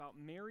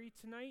Mary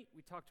tonight.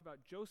 We talked about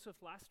Joseph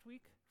last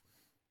week.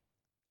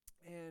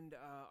 And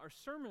our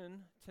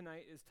sermon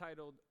tonight is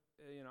titled,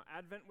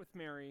 Advent with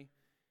Mary,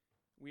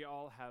 We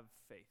All Have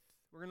Faith.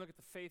 We're going to look at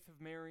the faith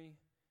of Mary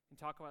and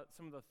talk about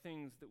some of the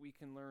things that we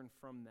can learn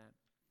from that.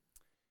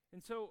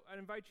 And so I'd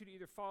invite you to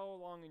either follow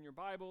along in your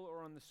Bible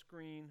or on the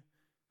screen.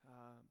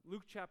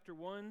 Luke chapter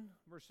 1,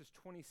 verses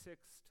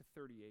 26 to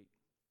 38.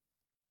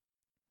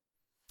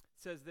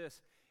 It says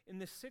this, "In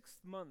the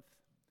 6th month,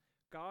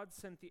 God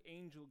sent the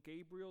angel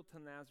Gabriel to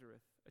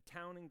Nazareth, a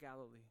town in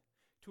Galilee,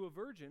 to a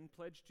virgin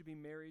pledged to be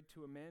married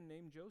to a man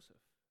named Joseph,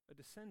 a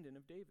descendant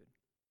of David.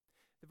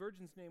 The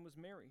virgin's name was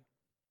Mary.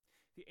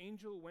 The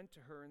angel went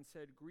to her and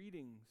said,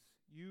 'Greetings,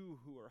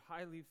 you who are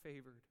highly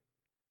favored.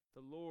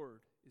 The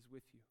Lord is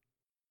with you.'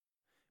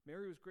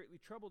 Mary was greatly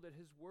troubled at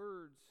his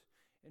words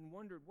and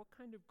wondered what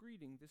kind of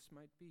greeting this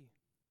might be.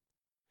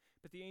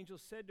 But the angel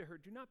said to her,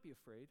 'Do not be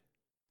afraid.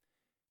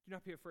 Do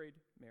not be afraid,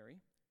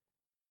 Mary.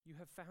 You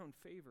have found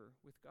favor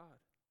with God.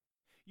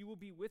 You will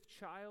be with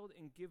child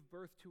and give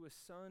birth to a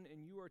son,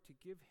 and you are to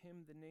give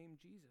him the name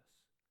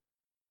Jesus.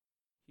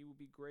 He will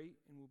be great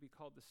and will be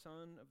called the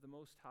Son of the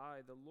Most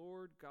High. The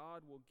Lord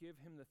God will give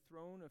him the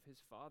throne of his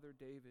father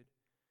David,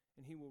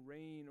 and he will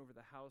reign over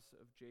the house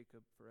of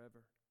Jacob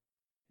forever.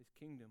 His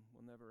kingdom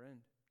will never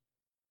end.'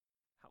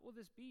 'How will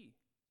this be?'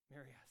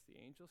 Mary asked the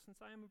angel,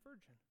 'since I am a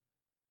virgin?'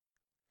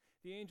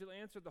 The angel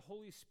answered, 'The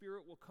Holy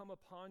Spirit will come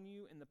upon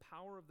you, and the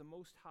power of the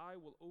Most High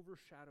will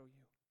overshadow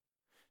you.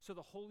 So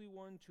the Holy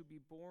One to be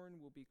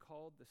born will be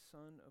called the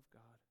Son of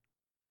God.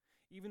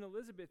 Even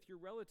Elizabeth, your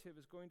relative,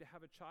 is going to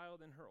have a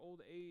child in her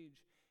old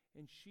age,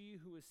 and she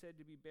who is said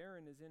to be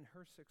barren is in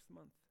her 6th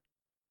month.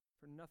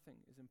 For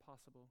nothing is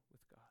impossible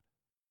with God.'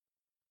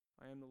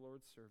 'I am the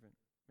Lord's servant,'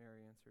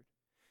 Mary answered.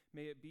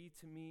 'May it be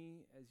to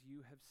me as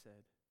you have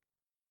said.'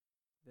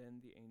 Then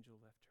the angel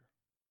left her."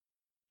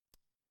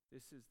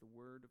 This is the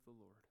word of the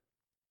Lord.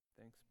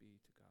 Thanks be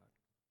to God.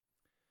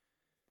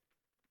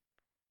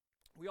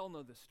 We all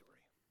know this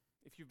story.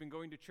 If you've been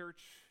going to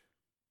church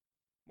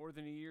more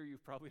than a year,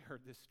 you've probably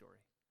heard this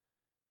story.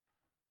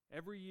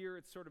 Every year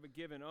it's sort of a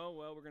given. Oh,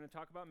 well, we're going to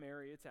talk about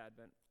Mary. It's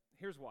Advent.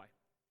 Here's why.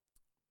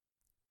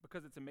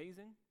 Because it's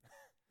amazing.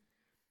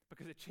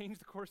 Because it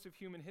changed the course of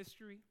human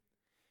history.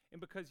 And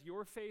because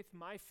your faith,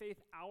 my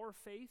faith, our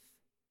faith,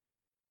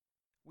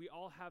 we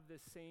all have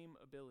this same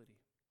ability.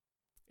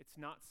 It's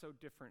not so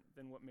different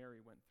than what Mary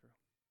went through.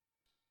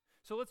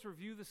 So let's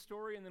review the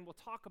story, and then we'll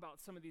talk about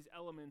some of these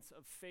elements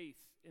of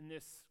faith in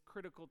this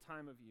critical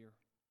time of year.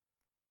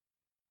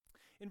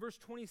 In verse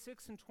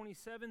 26 and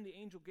 27, the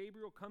angel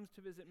Gabriel comes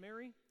to visit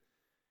Mary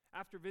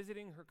after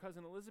visiting her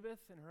cousin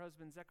Elizabeth and her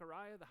husband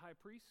Zechariah, the high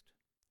priest.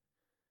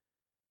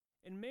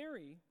 And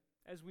Mary,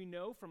 as we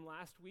know from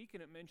last week,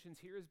 and it mentions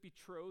here, is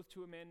betrothed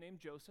to a man named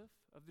Joseph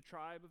of the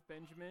tribe of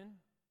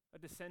Benjamin, a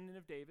descendant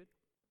of David.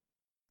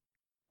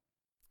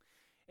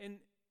 And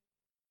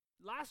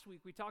last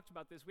week we talked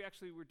about this. We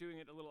actually were doing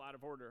it a little out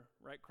of order,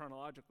 right,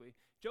 chronologically.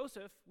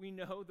 Joseph, we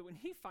know that when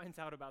he finds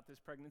out about this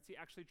pregnancy,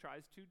 actually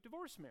tries to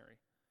divorce Mary,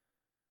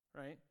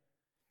 right?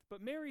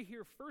 But Mary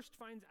here first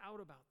finds out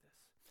about this.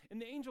 And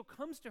the angel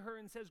comes to her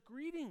and says,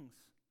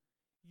 "Greetings,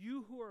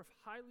 you who are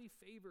highly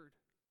favored.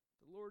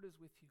 The Lord is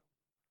with you."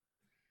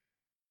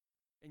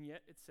 And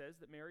yet it says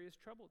that Mary is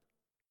troubled.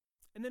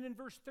 And then in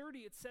verse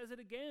 30 it says it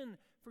again,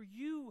 "For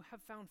you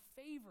have found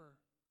favor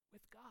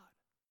with God."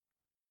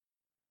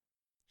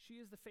 She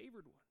is the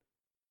favored one.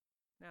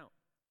 Now,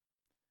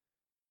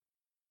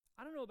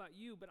 I don't know about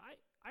you, but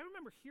I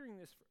remember hearing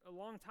this for a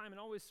long time and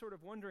always sort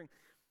of wondering,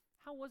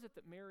 how was it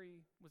that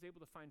Mary was able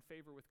to find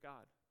favor with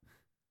God?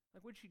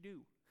 Like, what'd she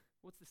do?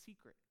 What's the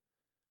secret?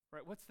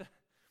 Right? What's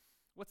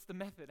the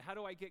method? How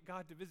do I get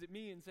God to visit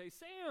me and say,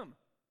 "Sam,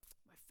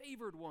 my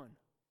favored one,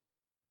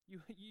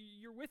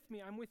 you're with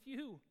me, I'm with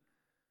you"?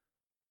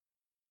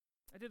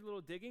 I did a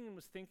little digging and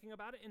was thinking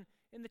about it,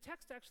 and the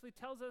text actually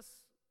tells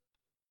us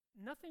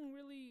nothing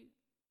really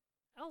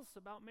else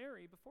about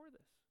Mary before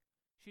this.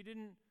 She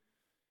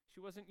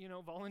wasn't,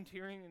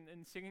 volunteering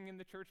and singing in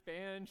the church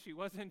band. She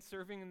wasn't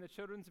serving in the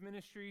children's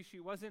ministry. She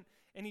wasn't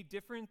any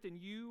different than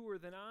you or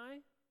than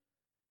I.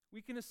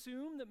 We can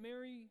assume that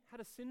Mary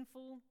had a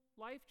sinful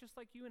life just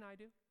like you and I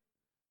do.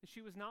 That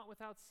she was not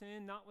without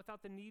sin, not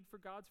without the need for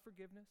God's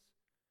forgiveness.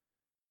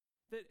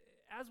 That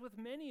as with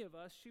many of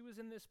us, she was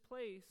in this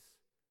place,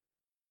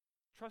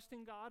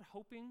 trusting God,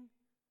 hoping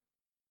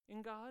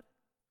in God,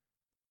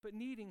 but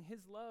needing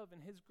his love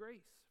and his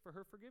grace for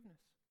her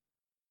forgiveness.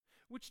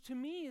 Which to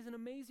me is an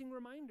amazing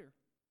reminder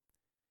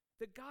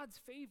that God's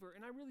favor,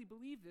 and I really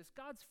believe this,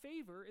 God's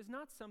favor is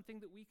not something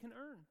that we can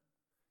earn.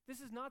 This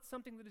is not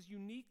something that is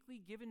uniquely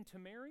given to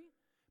Mary,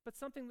 but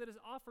something that is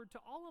offered to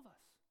all of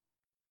us.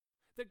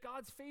 That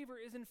God's favor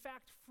is in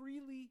fact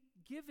freely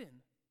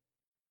given,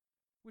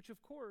 which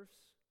of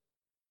course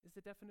is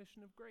the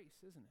definition of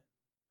grace, isn't it?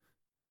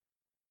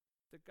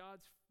 That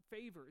God's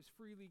favor is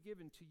freely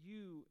given to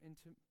you and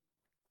to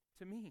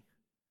me,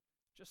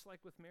 just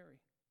like with Mary.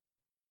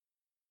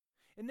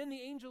 And then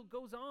the angel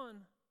goes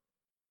on,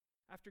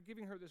 after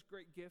giving her this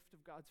great gift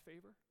of God's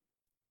favor,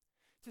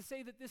 to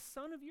say that this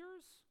son of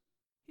yours,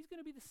 he's going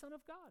to be the Son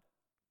of God.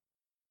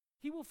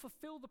 He will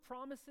fulfill the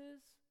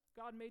promises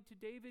God made to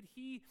David.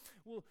 He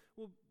will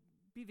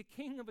be the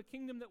king of a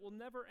kingdom that will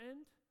never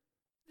end.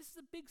 This is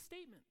a big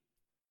statement.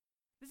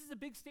 This is a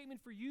big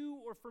statement for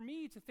you or for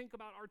me to think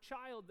about our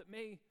child that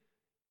may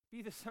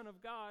be the Son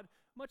of God,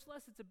 much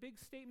less it's a big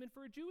statement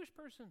for a Jewish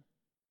person.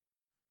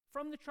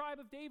 From the tribe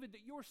of David,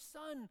 that your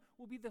son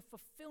will be the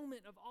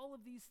fulfillment of all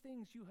of these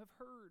things you have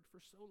heard for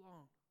so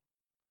long.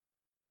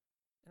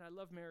 And I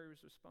love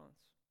Mary's response.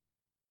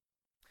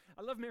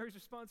 I love Mary's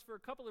response for a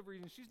couple of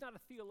reasons. She's not a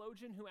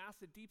theologian who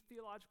asks a deep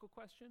theological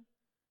question.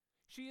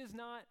 She is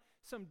not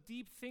some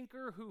deep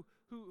thinker who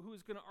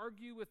is going to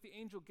argue with the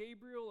angel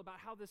Gabriel about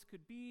how this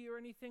could be or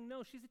anything.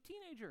 No, she's a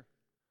teenager.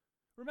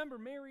 Remember,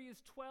 Mary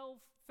is 12,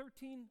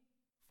 13,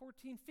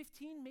 14,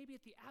 15, maybe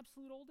at the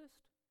absolute oldest.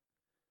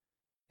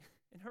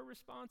 And her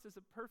response is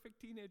a perfect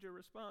teenager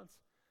response.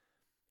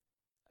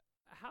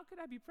 How could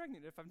I be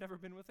pregnant if I've never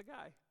been with a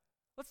guy?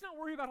 Let's not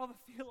worry about all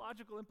the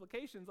theological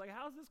implications. Like,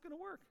 how's this going to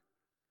work?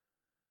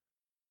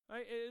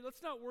 Right?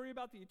 Let's not worry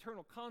about the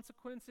eternal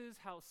consequences,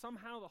 how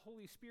somehow the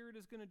Holy Spirit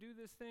is going to do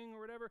this thing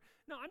or whatever.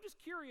 No, I'm just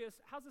curious,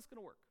 how's this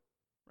going to work?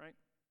 Right?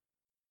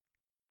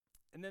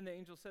 And then the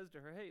angel says to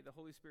her, hey, the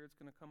Holy Spirit's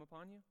going to come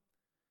upon you.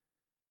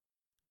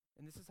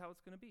 And this is how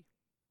it's going to be.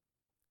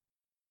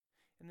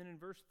 And then in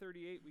verse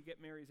 38, we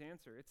get Mary's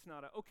answer. It's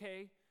not a,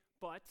 okay,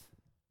 but, ...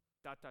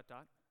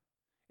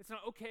 It's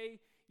not,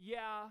 okay,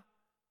 yeah,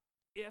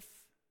 if, ...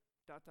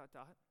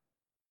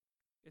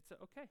 It's a,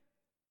 okay,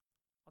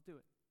 I'll do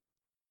it.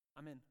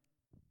 I'm in.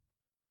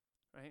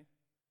 Right?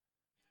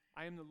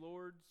 I am the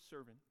Lord's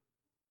servant.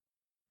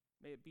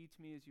 May it be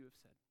to me as you have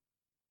said.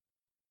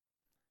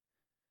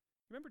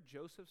 Remember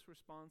Joseph's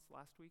response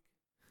last week?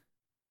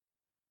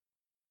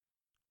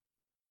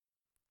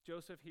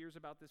 Joseph hears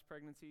about this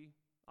pregnancy,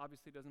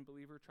 obviously doesn't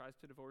believe her, tries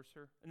to divorce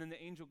her. And then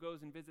the angel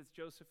goes and visits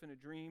Joseph in a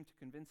dream to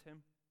convince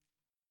him.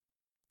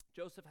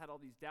 Joseph had all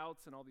these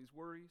doubts and all these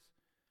worries.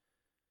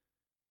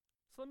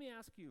 So let me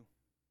ask you,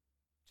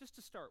 just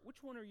to start,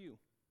 which one are you?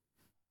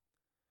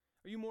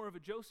 Are you more of a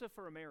Joseph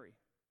or a Mary?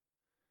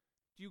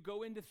 Do you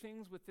go into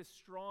things with this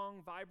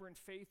strong, vibrant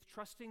faith,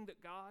 trusting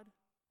that God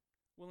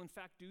will in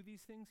fact do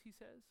these things he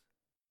says?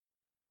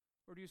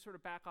 Or do you sort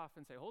of back off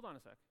and say, hold on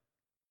a sec.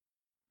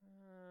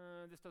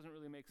 This doesn't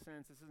really make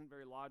sense. This isn't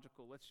very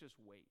logical. Let's just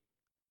wait.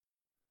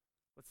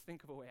 Let's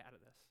think of a way out of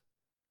this.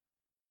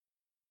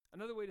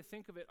 Another way to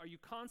think of it, are you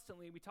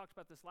constantly, we talked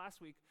about this last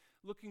week,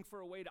 looking for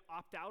a way to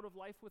opt out of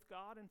life with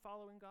God and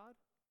following God?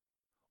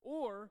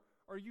 Or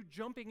are you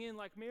jumping in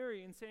like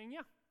Mary and saying,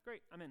 yeah,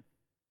 great, I'm in.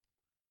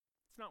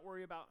 Let's not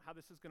worry about how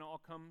this is going to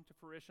all come to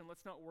fruition.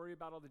 Let's not worry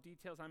about all the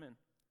details. I'm in.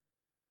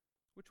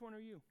 Which one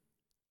are you?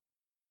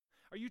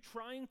 Are you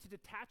trying to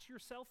detach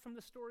yourself from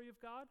the story of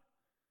God,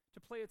 to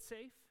play it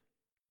safe?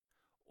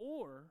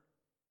 Or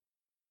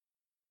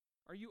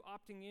are you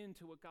opting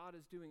into what God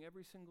is doing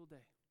every single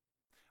day?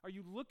 Are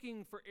you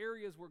looking for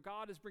areas where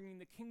God is bringing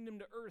the kingdom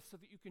to earth so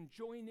that you can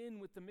join in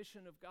with the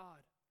mission of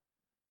God?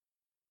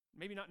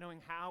 Maybe not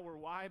knowing how or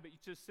why, but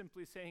just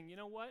simply saying, you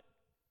know what?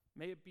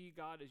 May it be,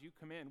 God, as you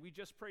command. We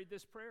just prayed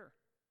this prayer.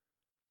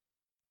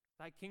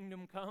 Thy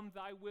kingdom come,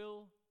 thy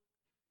will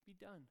be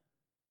done.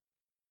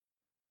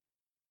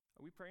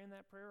 Are we praying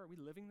that prayer? Are we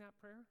living that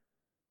prayer?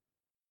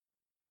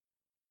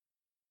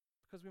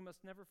 Because we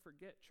must never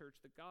forget, church,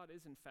 that God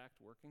is in fact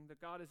working, that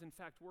God is in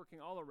fact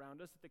working all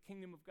around us, that the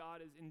kingdom of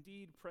God is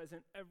indeed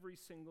present every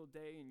single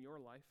day in your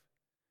life.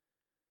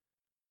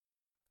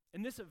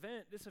 And this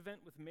event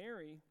with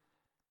Mary,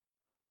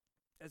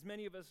 as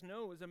many of us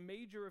know, is a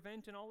major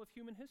event in all of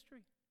human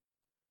history.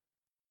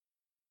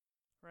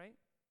 Right?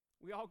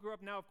 We all grew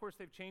up now, of course,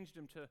 they've changed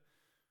them to,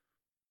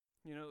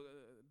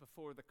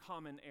 before the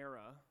common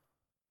era.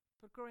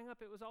 But growing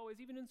up, it was always,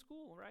 even in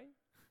school, right?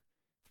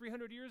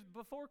 300 years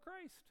before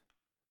Christ.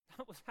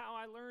 That was how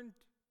I learned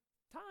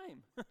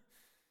time.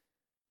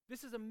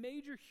 This is a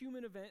major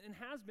human event and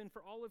has been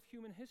for all of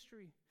human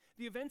history.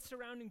 The events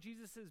surrounding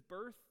Jesus'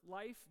 birth,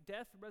 life,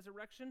 death,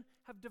 resurrection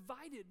have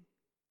divided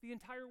the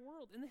entire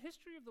world, in the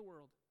history of the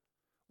world.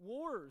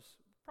 Wars,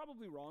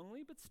 probably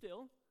wrongly, but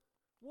still,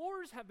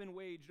 wars have been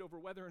waged over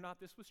whether or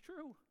not this was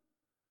true.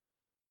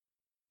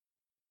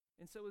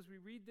 And so as we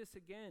read this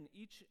again,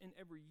 each and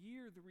every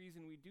year, the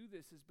reason we do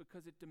this is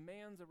because it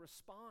demands a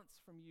response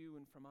from you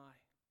and from I.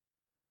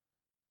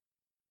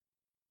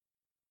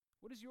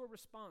 What is your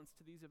response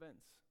to these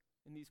events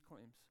and these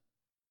claims?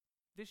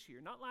 This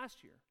year, not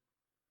last year.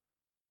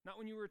 Not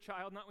when you were a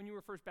child, not when you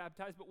were first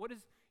baptized, but what is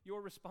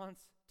your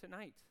response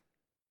tonight?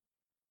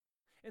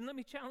 And let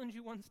me challenge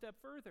you one step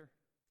further.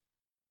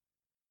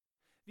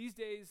 These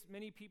days,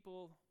 many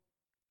people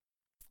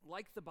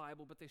like the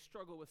Bible, but they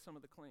struggle with some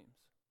of the claims.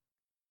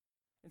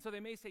 And so they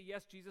may say,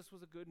 yes, Jesus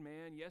was a good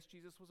man. Yes,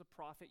 Jesus was a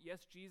prophet.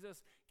 Yes,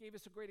 Jesus gave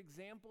us a great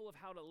example of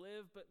how to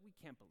live, but we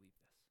can't believe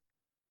this.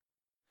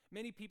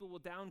 Many people will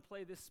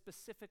downplay this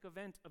specific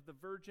event of the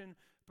virgin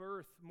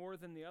birth more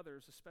than the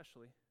others,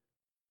 especially.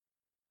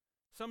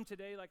 Some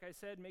today, like I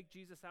said, make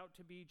Jesus out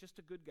to be just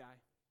a good guy.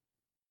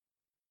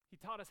 He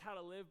taught us how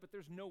to live, but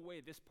there's no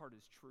way this part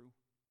is true.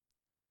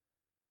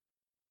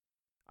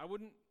 I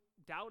wouldn't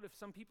doubt if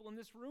some people in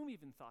this room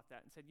even thought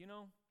that and said,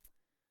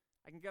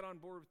 I can get on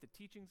board with the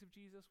teachings of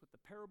Jesus, with the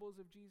parables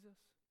of Jesus,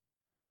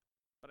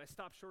 but I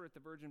stop short at the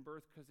virgin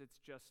birth because it's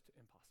just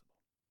impossible.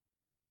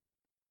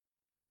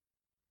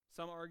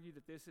 Some argue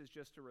that this is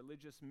just a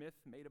religious myth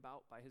made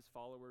about by his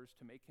followers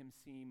to make him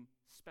seem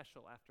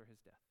special after his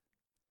death.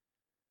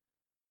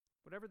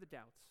 Whatever the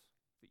doubts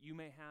that you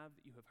may have,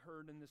 that you have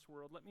heard in this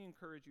world, let me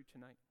encourage you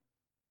tonight.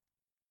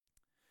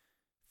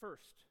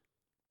 First,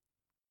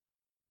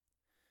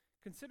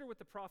 consider what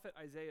the prophet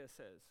Isaiah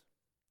says.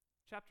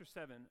 Chapter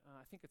 7,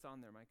 I think it's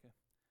on there, Micah.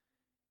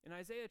 In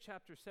Isaiah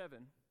chapter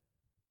 7,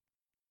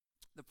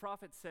 the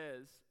prophet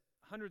says,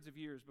 hundreds of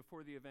years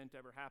before the event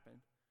ever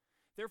happened,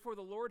 "Therefore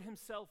the Lord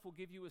himself will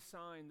give you a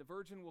sign. The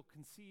virgin will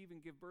conceive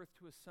and give birth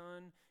to a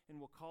son and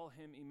will call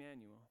him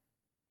Emmanuel."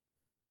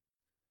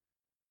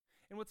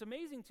 And what's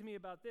amazing to me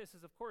about this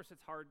is, of course,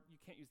 it's hard. You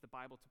can't use the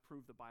Bible to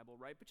prove the Bible,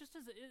 right? But just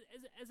as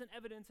an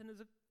evidence and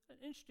as an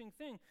interesting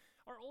thing,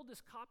 our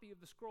oldest copy of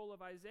the scroll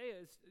of Isaiah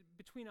is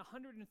between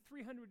 100 and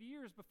 300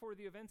 years before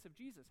the events of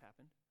Jesus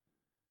happened.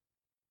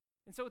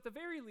 And so at the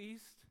very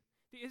least,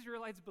 the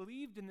Israelites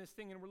believed in this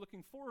thing and were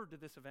looking forward to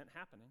this event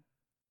happening.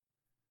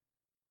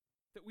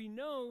 That we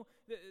know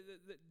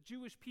that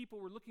Jewish people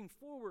were looking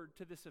forward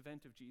to this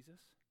event of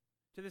Jesus,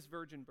 to this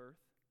virgin birth.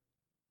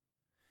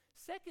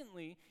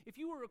 Secondly, if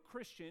you are a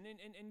Christian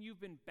and you've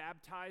been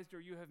baptized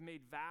or you have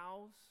made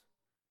vows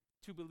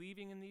to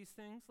believing in these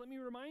things, let me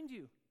remind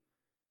you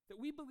that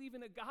we believe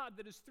in a God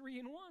that is three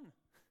in one.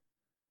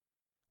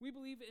 We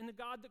believe in a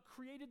God that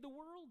created the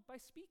world by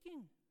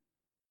speaking.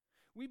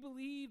 We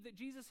believe that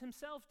Jesus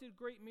himself did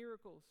great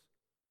miracles.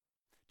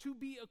 To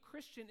be a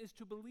Christian is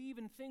to believe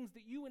in things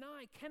that you and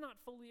I cannot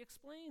fully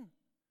explain.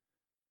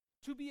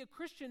 To be a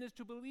Christian is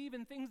to believe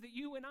in things that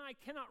you and I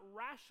cannot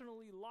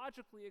rationally,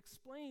 logically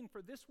explain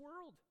for this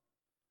world.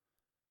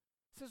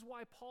 This is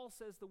why Paul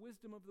says the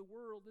wisdom of the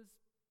world is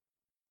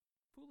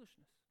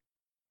foolishness.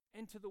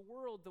 And to the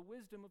world, the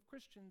wisdom of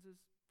Christians is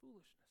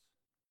foolishness.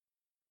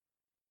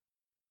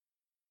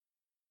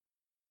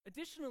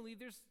 Additionally,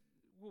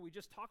 we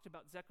just talked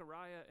about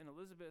Zechariah and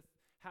Elizabeth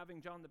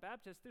having John the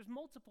Baptist. There's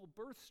multiple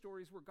birth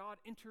stories where God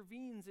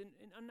intervenes in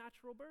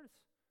unnatural births.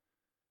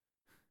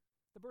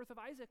 The birth of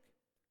Isaac,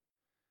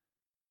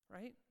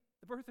 right?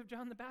 The birth of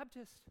John the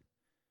Baptist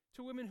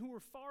to women who were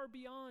far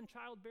beyond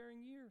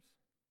childbearing years.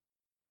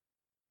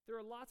 There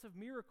are lots of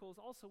miracles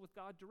also with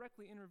God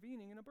directly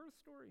intervening in a birth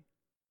story.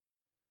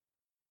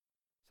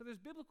 So there's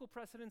biblical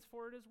precedence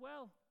for it as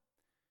well.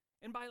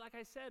 And by, like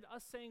I said,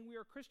 us saying we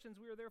are Christians,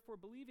 we are therefore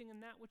believing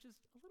in that which is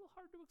a little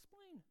hard to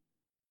explain.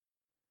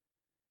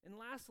 And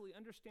lastly,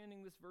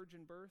 understanding this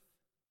virgin birth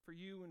for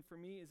you and for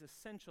me is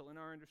essential in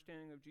our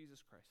understanding of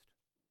Jesus Christ.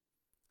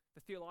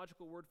 The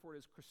theological word for it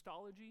is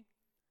Christology,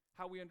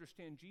 how we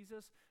understand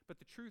Jesus. But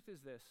the truth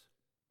is this,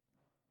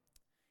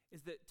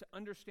 is that to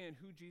understand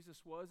who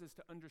Jesus was is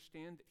to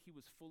understand that he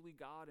was fully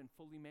God and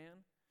fully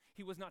man.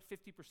 He was not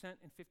 50%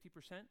 and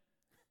 50%.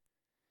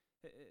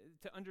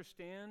 To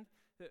understand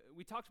that,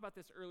 we talked about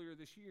this earlier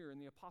this year in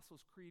the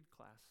Apostles' Creed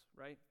class,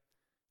 right?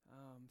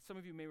 Some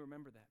of you may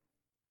remember that.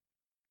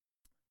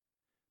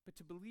 But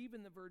to believe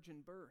in the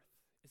virgin birth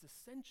is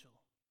essential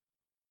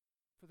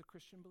for the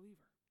Christian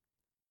believer.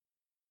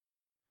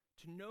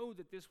 To know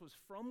that this was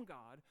from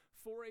God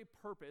for a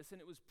purpose, and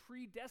it was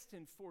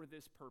predestined for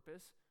this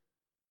purpose.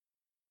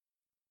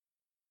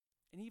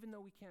 And even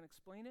though we can't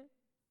explain it,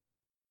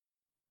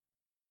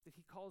 that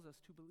he calls us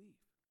to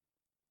believe.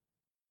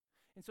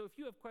 And so if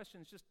you have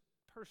questions, just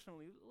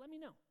personally, let me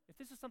know. If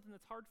this is something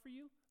that's hard for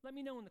you, let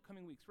me know in the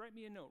coming weeks. Write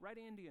me a note. Write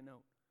Andy a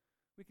note.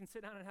 We can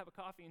sit down and have a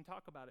coffee and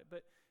talk about it.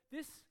 But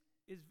this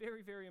is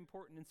very, very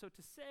important. And so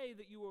to say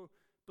that you will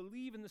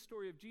believe in the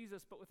story of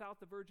Jesus but without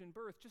the virgin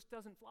birth just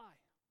doesn't fly.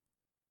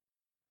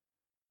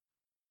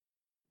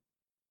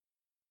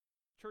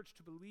 Church,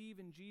 to believe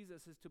in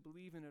Jesus is to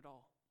believe in it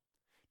all.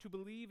 To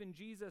believe in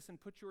Jesus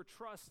and put your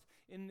trust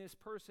in this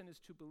person is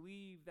to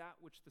believe that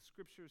which the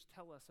scriptures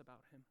tell us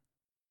about him.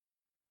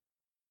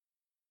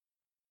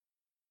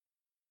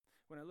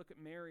 When I look at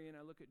Mary and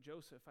I look at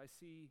Joseph, I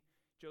see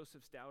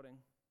Joseph's doubting.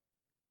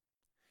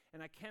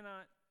 And I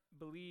cannot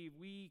believe,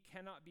 we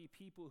cannot be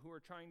people who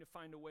are trying to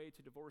find a way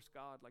to divorce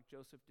God like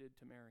Joseph did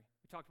to Mary.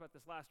 We talked about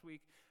this last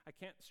week. I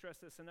can't stress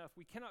this enough.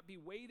 We cannot be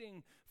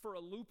waiting for a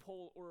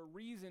loophole or a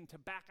reason to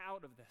back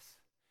out of this.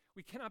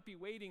 We cannot be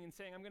waiting and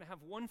saying, I'm going to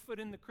have one foot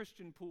in the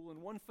Christian pool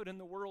and one foot in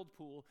the world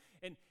pool.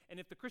 And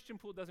if the Christian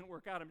pool doesn't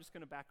work out, I'm just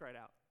going to back right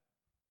out.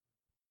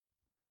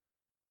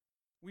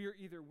 We are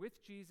either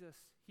with Jesus,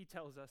 he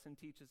tells us and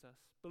teaches us,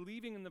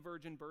 believing in the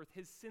virgin birth,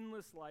 his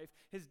sinless life,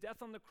 his death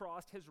on the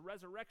cross, his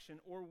resurrection,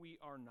 or we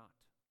are not.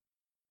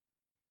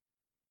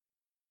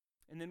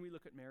 And then we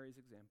look at Mary's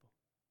example.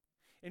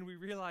 And we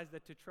realize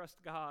that to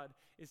trust God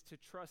is to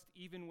trust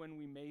even when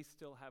we may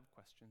still have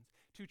questions.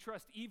 To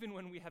trust even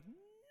when we have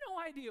no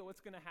idea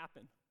what's going to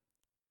happen.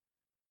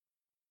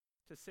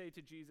 To say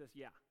to Jesus,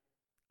 yeah,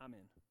 I'm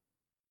in.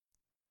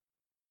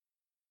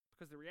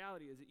 Because the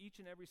reality is that each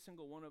and every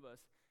single one of us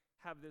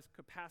have this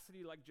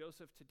capacity like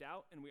Joseph to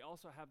doubt, and we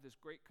also have this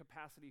great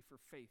capacity for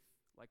faith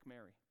like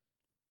Mary.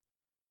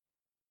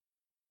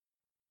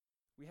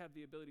 We have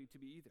the ability to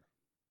be either.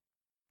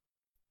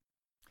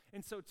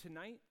 And so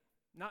tonight,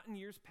 not in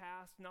years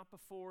past, not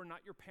before,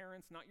 not your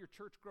parents, not your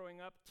church growing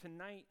up,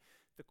 tonight,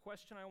 the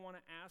question I want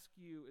to ask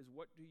you is,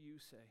 what do you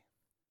say?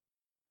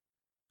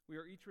 We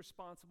are each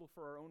responsible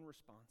for our own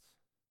response.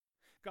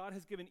 God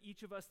has given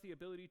each of us the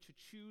ability to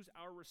choose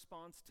our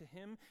response to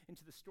him and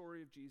to the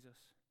story of Jesus.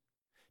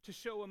 To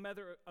show a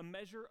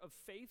measure of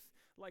faith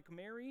like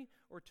Mary,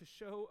 or to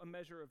show a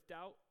measure of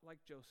doubt like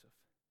Joseph.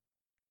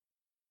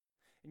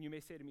 And you may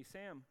say to me,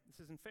 Sam,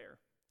 this isn't fair.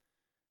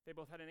 They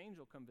both had an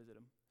angel come visit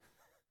them.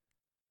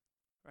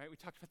 Right? We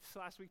talked about this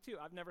last week too.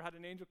 I've never had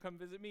an angel come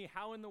visit me.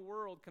 How in the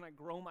world can I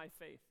grow my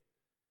faith?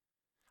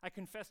 I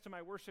confessed to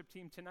my worship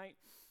team tonight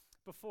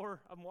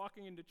before I'm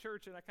walking into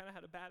church, and I kind of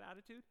had a bad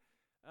attitude.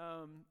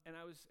 And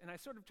I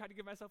sort of tried to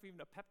give myself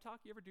even a pep talk.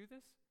 You ever do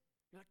this?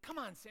 You're like, come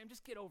on, Sam,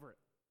 just get over it.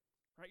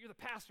 Right? You're the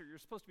pastor. You're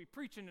supposed to be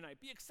preaching tonight.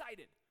 Be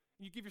excited.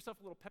 And you give yourself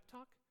a little pep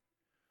talk.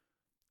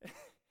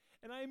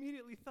 And I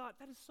immediately thought,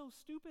 that is so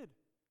stupid.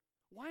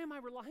 Why am I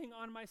relying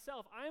on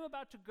myself? I am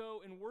about to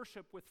go and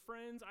worship with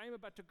friends. I am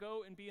about to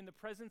go and be in the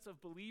presence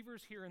of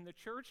believers here in the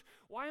church.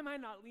 Why am I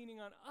not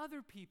leaning on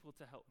other people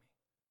to help me?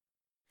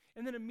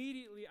 And then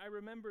immediately I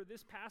remember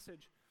this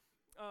passage.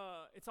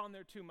 It's on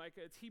there too,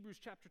 Micah. It's Hebrews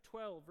chapter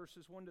 12,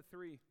 verses 1 to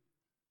 3.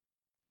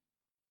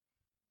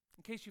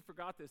 In case you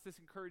forgot this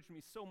encouraged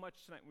me so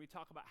much tonight when we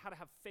talk about how to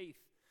have faith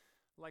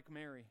like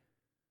Mary.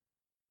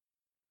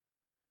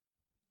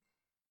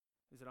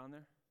 Is it on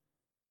there?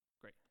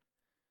 Great.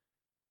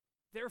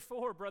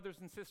 Therefore, brothers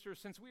and sisters,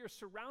 since we are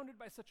surrounded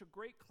by such a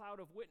great cloud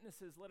of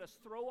witnesses, let us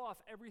throw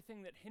off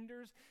everything that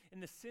hinders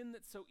and the sin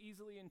that so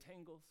easily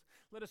entangles.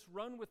 Let us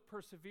run with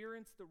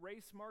perseverance the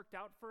race marked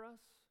out for us,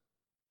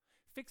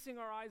 fixing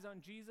our eyes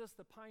on Jesus,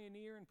 the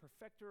pioneer and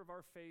perfecter of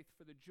our faith.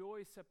 For the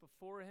joy set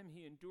before him,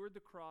 he endured the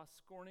cross,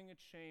 scorning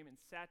its shame, and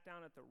sat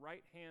down at the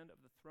right hand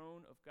of the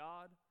throne of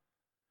God.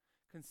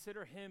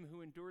 Consider him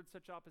who endured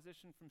such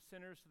opposition from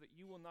sinners, so that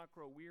you will not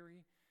grow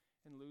weary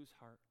and lose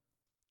heart.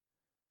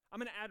 I'm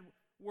going to add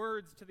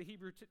words to the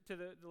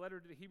letter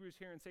to the Hebrews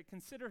here and say,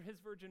 consider his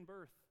virgin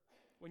birth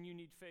when you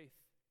need faith.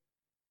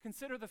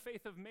 Consider the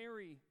faith of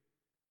Mary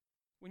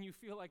when you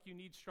feel like you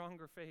need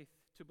stronger faith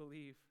to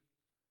believe.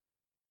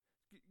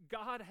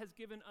 God has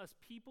given us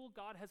people,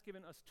 God has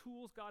given us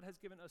tools, God has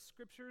given us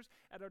scriptures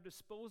at our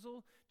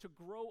disposal to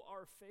grow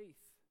our faith.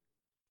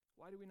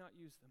 Why do we not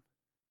use them?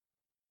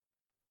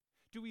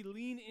 Do we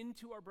lean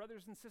into our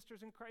brothers and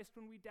sisters in Christ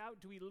when we doubt?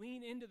 Do we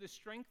lean into the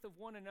strength of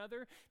one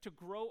another to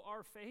grow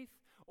our faith?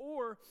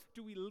 Or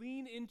do we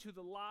lean into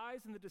the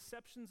lies and the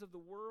deceptions of the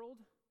world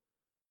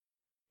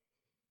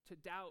to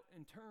doubt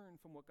and turn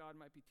from what God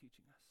might be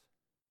teaching us?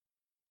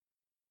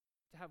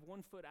 To have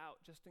one foot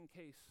out just in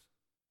case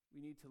we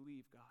need to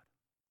leave God.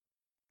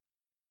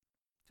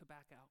 To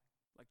back out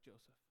like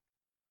Joseph.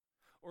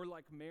 Or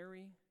like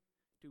Mary,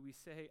 do we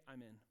say,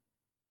 I'm in,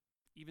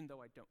 even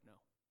though I don't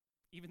know?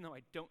 Even though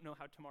I don't know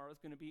how tomorrow is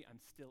going to be, I'm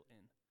still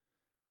in.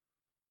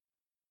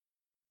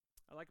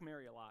 I like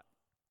Mary a lot.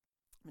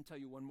 I'm going to tell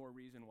you one more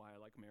reason why I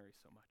like Mary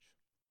so much.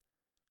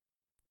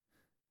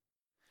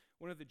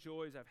 One of the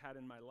joys I've had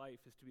in my life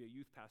is to be a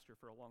youth pastor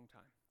for a long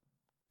time.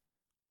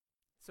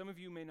 Some of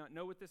you may not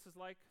know what this is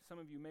like. Some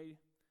of you may.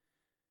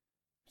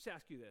 Just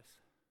ask you this.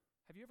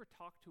 Have you ever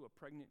talked to a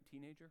pregnant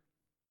teenager?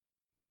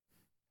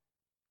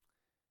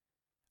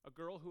 A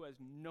girl who has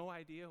no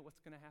idea what's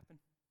going to happen?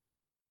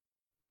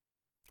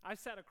 I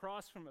sat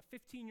across from a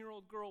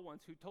 15-year-old girl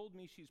once who told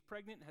me she's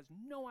pregnant and has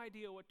no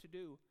idea what to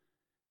do.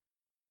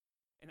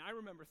 And I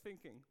remember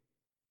thinking,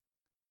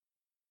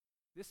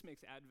 this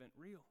makes Advent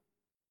real.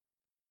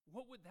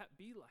 What would that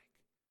be like?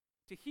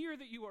 To hear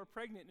that you are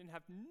pregnant and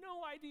have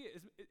no idea,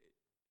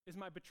 is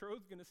my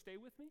betrothed going to stay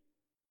with me?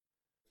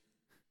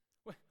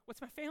 What's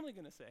my family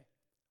going to say?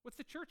 What's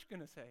the church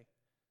going to say?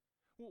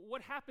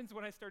 What happens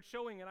when I start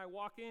showing and I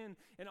walk in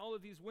and all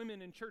of these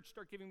women in church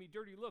start giving me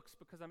dirty looks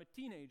because I'm a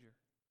teenager?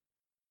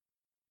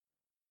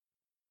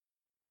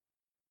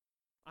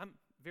 I'm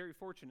very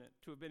fortunate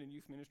to have been in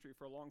youth ministry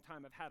for a long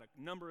time. I've had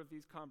a number of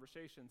these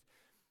conversations.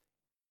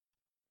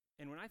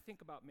 And when I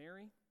think about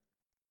Mary,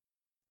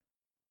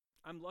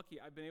 I'm lucky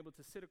I've been able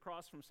to sit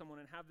across from someone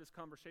and have this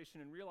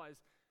conversation and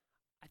realize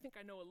I think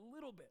I know a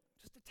little bit,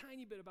 just a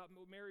tiny bit about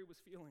what Mary was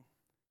feeling.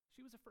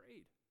 She was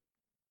afraid.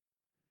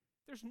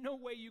 There's no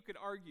way you could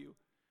argue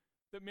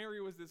that Mary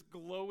was this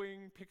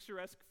glowing,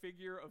 picturesque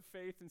figure of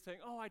faith and saying,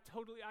 I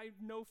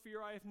have no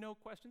fear, I have no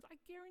questions. I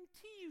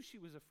guarantee you she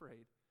was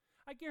afraid.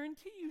 I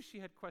guarantee you she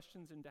had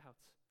questions and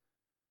doubts.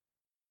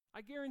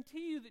 I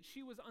guarantee you that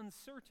she was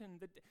uncertain,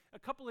 that a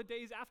couple of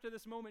days after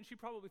this moment, she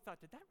probably thought,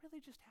 did that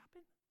really just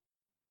happen?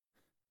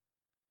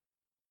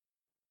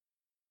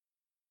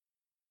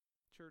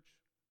 Church,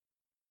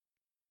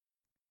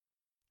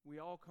 we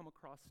all come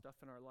across stuff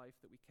in our life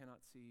that we cannot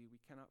see, we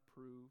cannot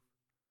prove.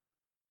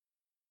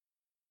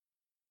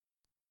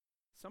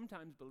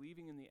 Sometimes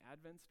believing in the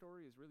Advent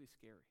story is really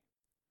scary.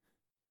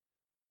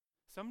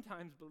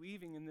 Sometimes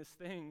believing in this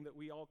thing that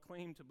we all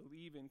claim to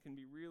believe in can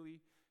be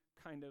really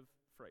kind of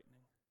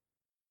frightening.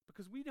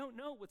 Because we don't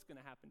know what's going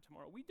to happen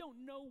tomorrow. We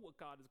don't know what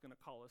God is going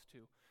to call us to.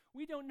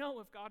 We don't know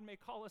if God may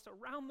call us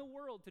around the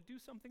world to do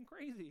something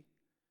crazy.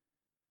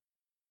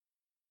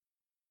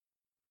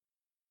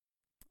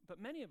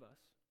 But many of us,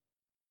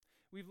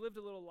 we've lived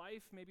a little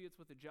life, maybe it's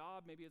with a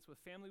job, maybe it's with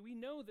family. We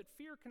know that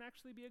fear can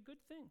actually be a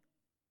good thing.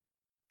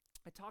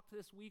 I talked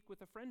this week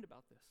with a friend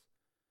about this.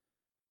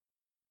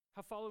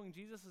 How following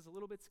Jesus is a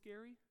little bit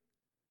scary.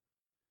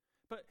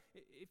 But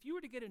if you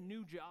were to get a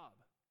new job,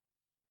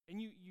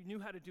 and you knew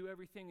how to do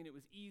everything, and it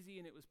was easy,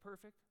 and it was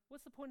perfect,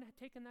 what's the point of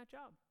taking that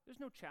job? There's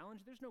no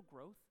challenge, there's no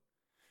growth.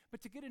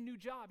 But to get a new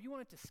job, you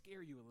want it to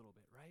scare you a little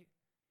bit, right?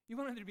 You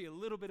want there to be a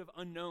little bit of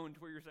unknown to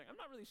where you're saying, I'm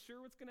not really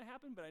sure what's going to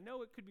happen, but I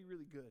know it could be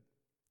really good.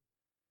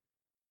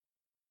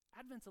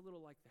 Advent's a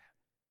little like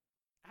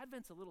that.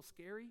 Advent's a little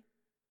scary,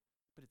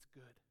 but it's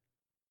good.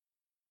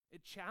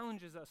 It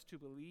challenges us to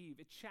believe.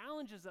 It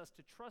challenges us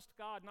to trust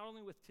God not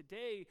only with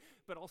today,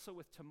 but also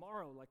with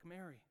tomorrow, like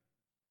Mary.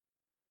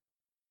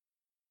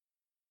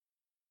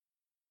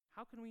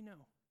 How can we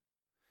know?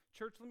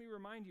 Church, let me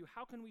remind you,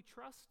 how can we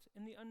trust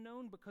in the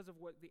unknown? Because of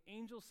what the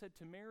angel said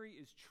to Mary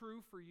is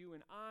true for you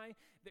and I,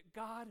 that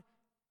God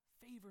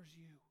favors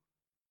you.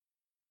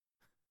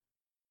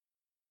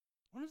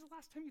 When was the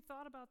last time you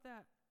thought about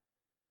that?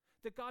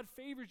 That God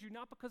favors you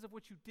not because of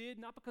what you did,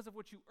 not because of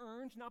what you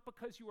earned, not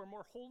because you are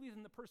more holy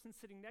than the person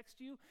sitting next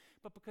to you,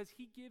 but because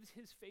he gives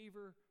his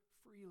favor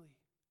freely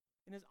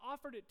and has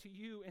offered it to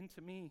you and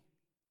to me.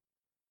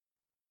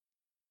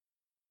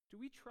 Do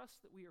we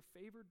trust that we are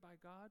favored by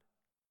God?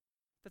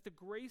 That the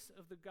grace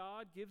of the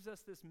God gives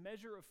us this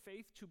measure of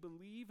faith to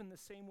believe in the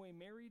same way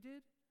Mary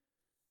did?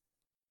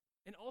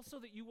 And also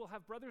that you will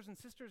have brothers and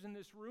sisters in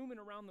this room and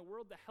around the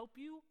world to help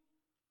you?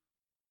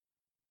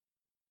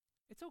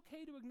 It's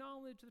okay to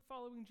acknowledge that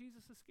following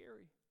Jesus is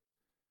scary.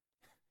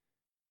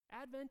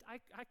 Advent,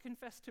 I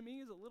confess to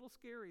me, is a little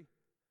scary.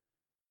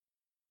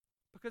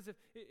 Because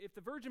if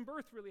the virgin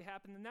birth really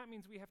happened, then that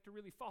means we have to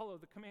really follow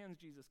the commands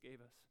Jesus gave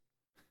us.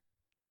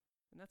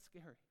 And that's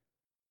scary.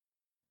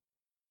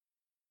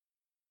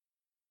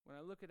 When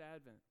I look at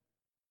Advent,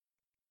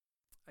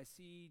 I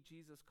see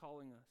Jesus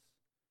calling us.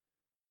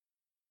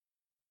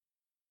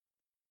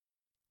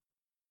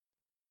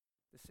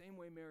 The same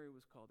way Mary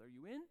was called. Are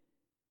you in?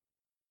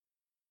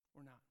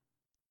 Or not?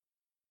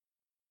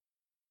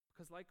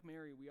 Because like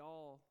Mary, we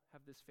all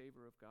have this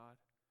favor of God.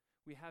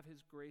 We have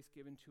his grace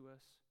given to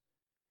us.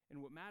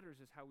 And what matters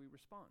is how we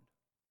respond.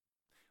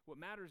 What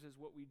matters is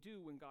what we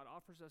do when God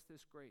offers us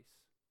this grace.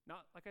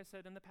 Not, like I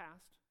said, in the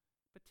past,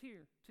 but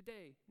here,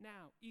 today,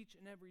 now, each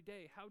and every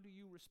day. How do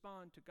you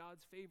respond to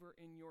God's favor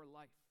in your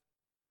life?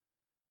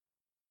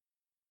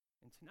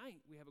 And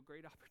tonight, we have a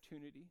great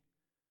opportunity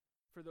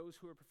for those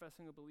who are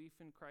professing a belief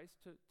in Christ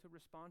to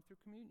respond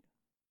through communion.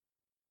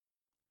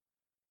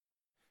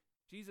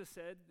 Jesus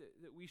said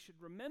that we should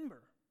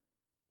remember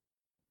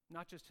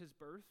not just his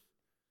birth,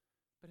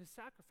 but his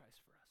sacrifice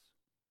for us.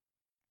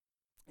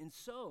 And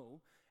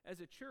so, as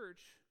a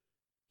church,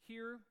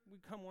 here we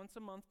come once a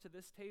month to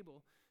this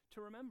table to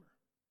remember.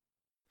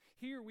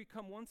 Here we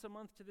come once a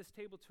month to this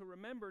table to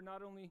remember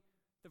not only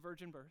the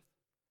virgin birth,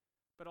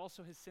 but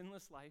also his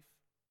sinless life,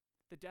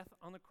 the death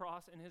on the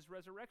cross, and his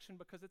resurrection,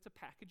 because it's a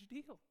package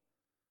deal.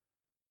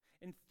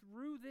 And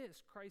through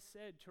this, Christ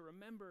said to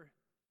remember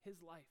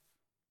his life.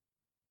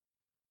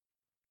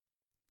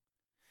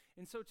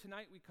 And so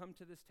tonight we come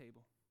to this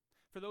table.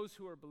 For those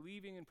who are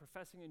believing and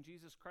professing in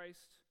Jesus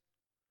Christ,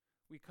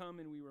 we come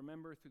and we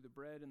remember through the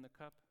bread and the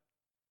cup.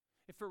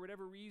 If for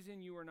whatever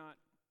reason you are not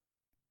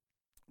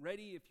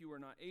ready, if you are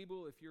not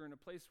able, if you're in a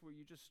place where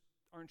you just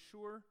aren't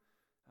sure,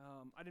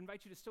 I'd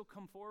invite you to still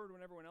come forward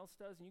when everyone else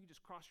does, and you can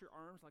just cross your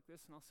arms like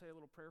this, and I'll say a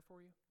little prayer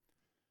for you.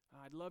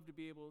 I'd love to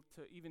be able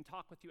to even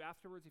talk with you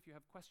afterwards if you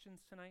have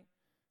questions tonight.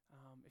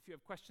 If you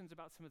have questions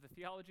about some of the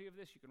theology of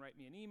this, you can write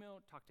me an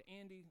email, talk to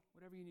Andy,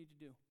 whatever you need to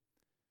do.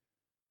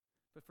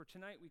 But for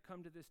tonight, we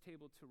come to this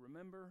table to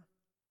remember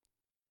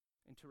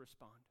and to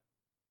respond.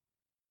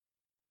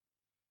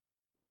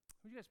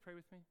 Would you guys pray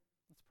with me?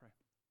 Let's pray.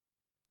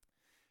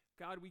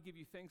 God, we give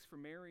you thanks for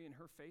Mary and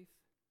her faith.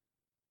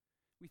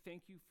 We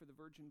thank you for the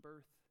virgin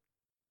birth.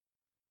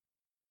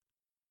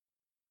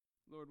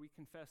 Lord, we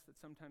confess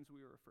that sometimes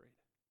we are afraid.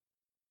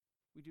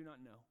 We do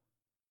not know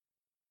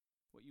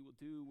what you will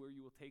do, where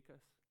you will take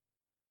us.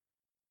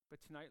 But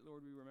tonight,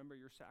 Lord, we remember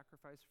your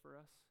sacrifice for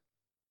us.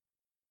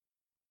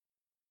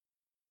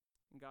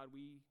 And God,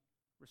 we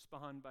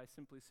respond by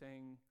simply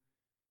saying,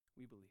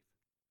 we believe.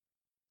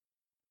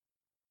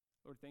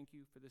 Lord, thank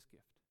you for this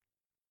gift.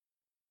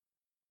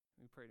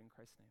 We pray it in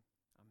Christ's name.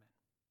 Amen.